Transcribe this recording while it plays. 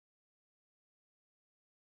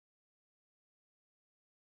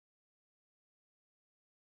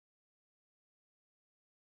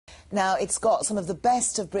Now, it's got some of the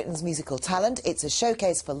best of Britain's musical talent. It's a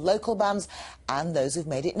showcase for local bands and those who've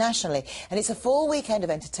made it nationally. And it's a full weekend of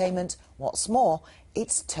entertainment. What's more,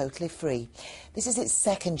 it's totally free. This is its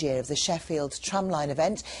second year of the Sheffield Tramline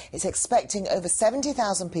event. It's expecting over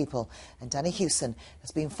 70,000 people. And Danny Hewson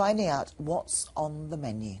has been finding out what's on the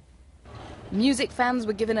menu. Music fans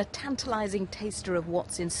were given a tantalising taster of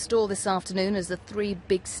what's in store this afternoon as the three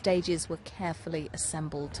big stages were carefully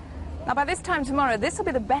assembled. Now, by this time tomorrow, this will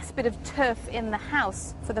be the best bit of turf in the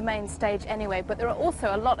house for the main stage anyway, but there are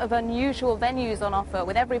also a lot of unusual venues on offer,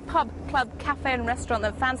 with every pub, club, cafe and restaurant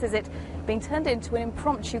that fancies it being turned into an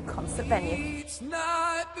impromptu concert venue.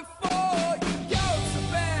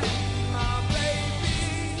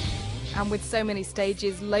 And with so many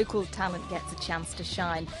stages, local talent gets a chance to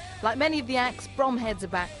shine. Like many of the acts, Bromheads are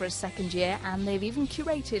back for a second year, and they've even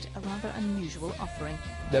curated a rather unusual offering.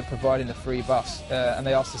 They're providing a free bus, and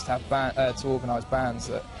they asked us to have to organise bands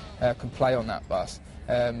that can play on that bus,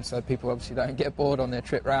 so people obviously don't get bored on their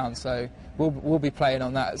trip round. So we'll be playing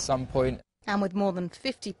on that at some point. And with more than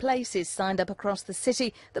 50 places signed up across the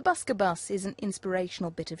city, the Busker bus is an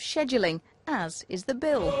inspirational bit of scheduling, as is the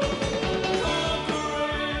bill.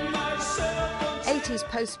 80s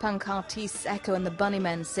post-punk artists Echo and the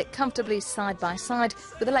Bunnymen sit comfortably side by side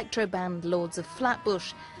with electro band Lords of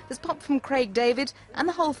Flatbush. There's pop from Craig David, and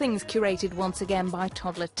the whole thing's curated once again by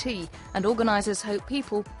Toddler T, and organisers hope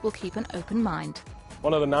people will keep an open mind.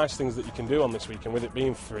 One of the nice things that you can do on this weekend, with it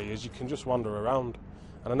being free, is you can just wander around.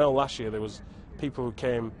 And I know last year there was people who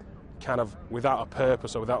came kind of without a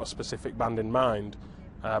purpose or without a specific band in mind,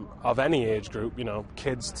 of any age group, you know,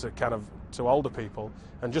 kids to older people,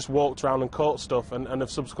 and just walked around and caught stuff and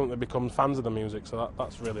have subsequently become fans of the music, so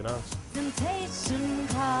that's really nice.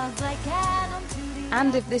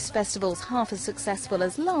 And if this festival's half as successful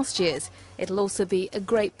as last year's, it'll also be a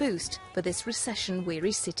great boost for this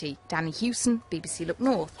recession-weary city. Danny Hewson, BBC Look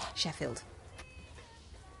North, Sheffield.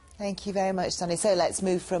 Thank you very much, Danny. So let's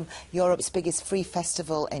move from Europe's biggest free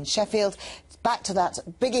festival in Sheffield back to that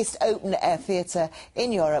biggest open-air theatre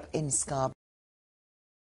in Europe in Scarborough.